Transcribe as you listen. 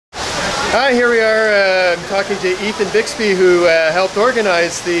Hi, here we are. I'm talking to Ethan Bixby, who helped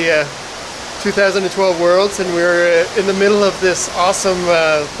organize the 2012 Worlds, and we're in the middle of this awesome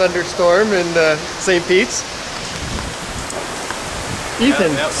thunderstorm in St. Pete's.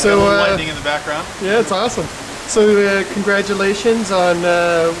 Ethan, yeah, so lightning in the background. Yeah, it's awesome. So congratulations on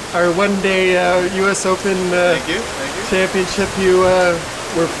our one-day U.S. Open Thank you. championship. You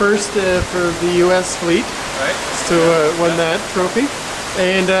were first for the U.S. fleet, right? So won that trophy.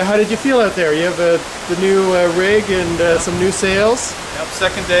 And how did you feel out there? You have the new rig and some new sails. Yep.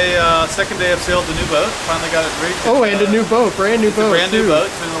 Second day I've sailed the new boat. Finally got it rigged. Oh, and a new boat, brand new boat. Brand new boat.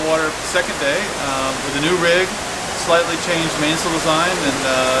 It's in the water second day with a new rig, slightly changed mainsail design, and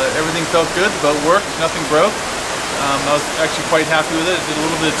everything felt good. The boat worked, nothing broke. I was actually quite happy with it. I did a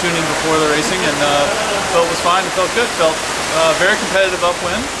little bit of tuning before the racing, and the boat was fine. It felt good. Felt very competitive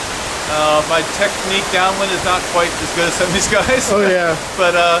upwind. My technique downwind is not quite as good as some of these guys. Oh yeah.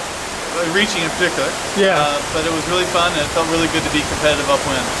 But reaching in particular. Yeah. But it was really fun, and it felt really good to be competitive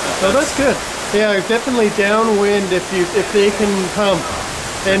upwind. Oh, that's good. Yeah, definitely downwind if they can pump,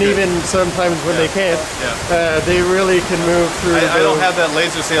 and even sometimes when they can't, they really can move through. I don't have that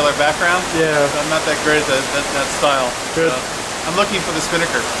laser sailor background. Yeah. So I'm not that great at that style. Good. I'm looking for the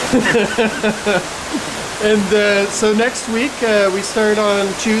spinnaker. And so next week we start on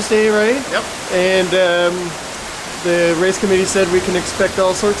Tuesday, right? Yep. And the race committee said we can expect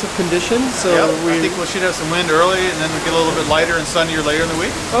all sorts of conditions. So yep. I think we should have some wind early, and then we'll get a little bit lighter and sunnier later in the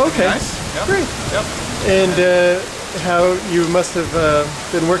week. Okay. Nice. Yep. Great. Yep. And how you must have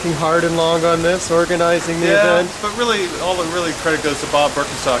been working hard and long on this, organizing the event. But really, all the credit goes to Bob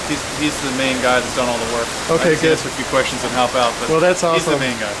Birkenstock. He's the main guy that's done all the work. Okay, good. Answer a few questions and help out. But well, that's awesome. He's the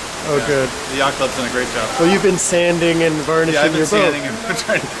main guy. Oh, good. The yacht club's done a great job. Well, you've been sanding and varnishing your boat. Yeah, I've been sanding and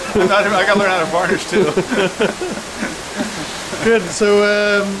trying. I got to learn how to varnish too. Good. So,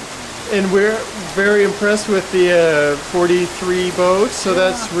 and we're very impressed with the 43 boats. So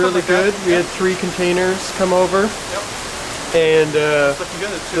that's really good. We had 3 containers come over. Yep. And the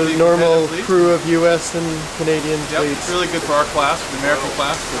normal crew of U.S. and Canadian fleets. It's really good for our class, the American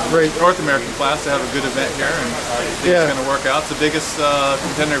class, the North American class, to have a good event here, and I think it's going to work out. It's the biggest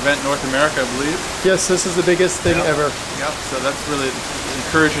contender event in North America, I believe. Yes, this is the biggest thing ever. Yeah, so that's really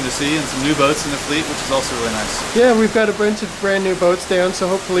encouraging to see, and some new boats in the fleet, which is also really nice. Yeah, we've got a bunch of brand new boats down, so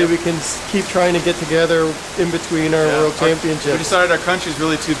hopefully we can keep trying to get together in between our World Championships. We decided our country's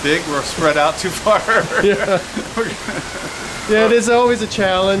really too big. We're spread out too far. Yeah, it is always a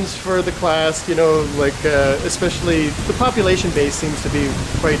challenge for the class, you know, like especially the population base seems to be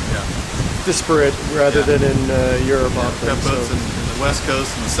quite disparate rather than in Europe often. We've got boats in the West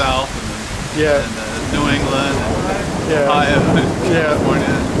Coast and the South, and New England, and Ohio, and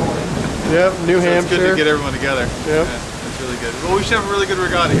California. Yep, New Hampshire. It's good to get everyone together. Yep. It's really good. Well, we should have a really good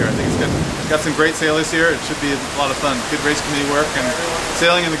regatta here. I think it's got some great sailors here. It should be a lot of fun. Good race committee work, and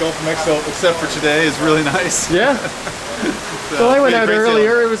sailing in the Gulf of Mexico, except for today, is really nice. Yeah. Well, I went out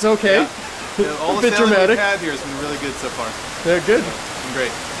earlier. It was okay. Yeah, all the sailing we've had here has been really good so far. Yeah, good. It's been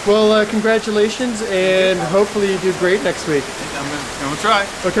great. Well, congratulations, and hopefully you do great next week. I'm gonna try.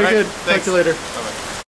 Okay, good. Talk to you later. Bye-bye.